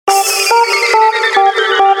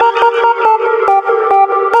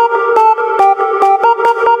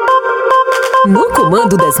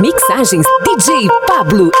comando das mixagens,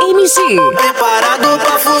 DjPablo MG. Preparado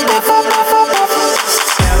pra fuder, fuder, fuder, fuder.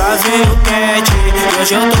 Ela veio quente,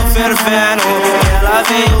 hoje eu tô fervendo. Ela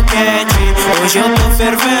veio quente, hoje eu tô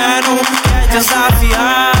fervendo. Quer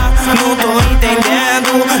desafiar, não tô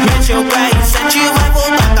entendendo. Mexeu com R7, vai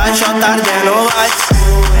voltar, caixota ardendo. Vai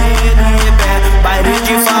baile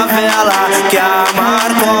de favela, que a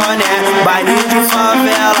Marcone é baile de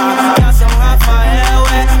favela, que a São Rafael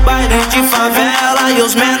é baile de favela. E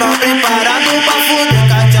os menor preparados pra fuder,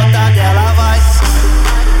 caixota dela vai.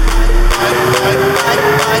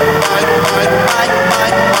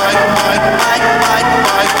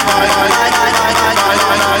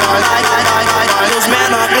 Os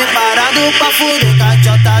menor preparados pra fuder,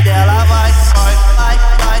 caixota dela vai.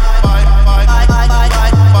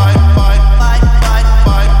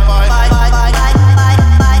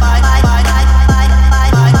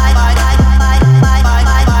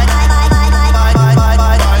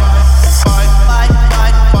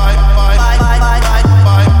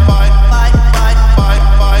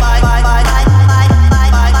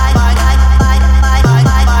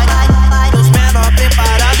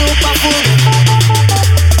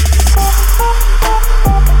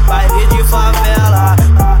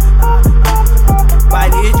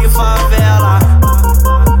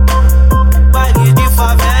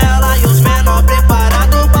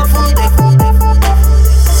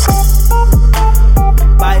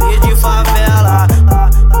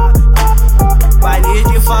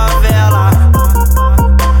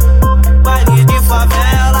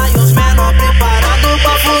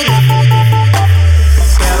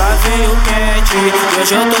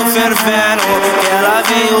 Hoje eu tô fervendo, ela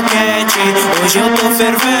veio quente, hoje eu tô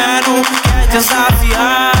fervendo. Quer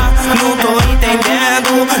desafiar, não tô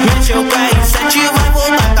entendendo. Mexeu com R7, vai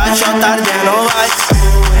voltar, caixota ardendo. Vai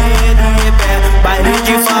baile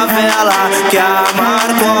de favela, que a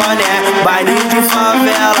Marcone é baile de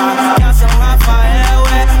favela, que a São Rafael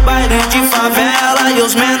é baile de favela. E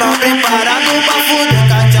os menor preparados pra fuder,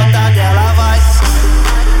 caixota dela vai.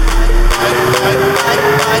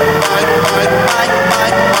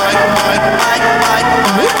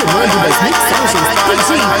 No comando das mixagens,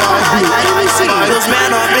 DjPablo MG. Os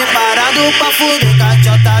menor preparados pra fuder,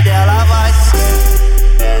 caixota dela vai.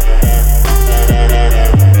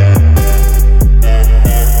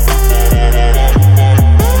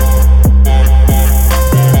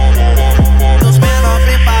 Os menor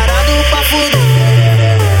preparados pra fuder.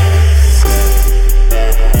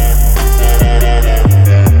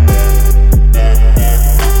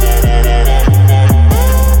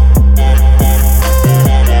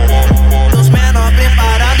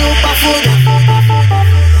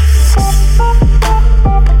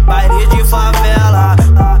 Baile de favela,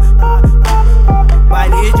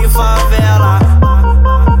 baile de favela,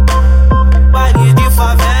 baile de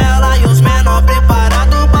favela. E os menor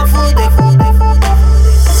preparados pra fuder, fuder, fuder.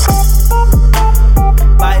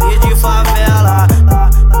 Baile de favela,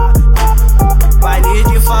 baile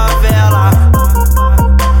de favela,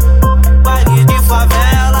 baile de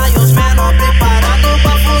favela. E os menor preparados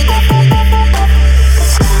pra fuder, fuder.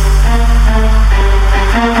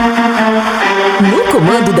 No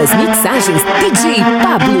comando das mixagens,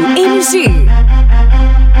 DjPablo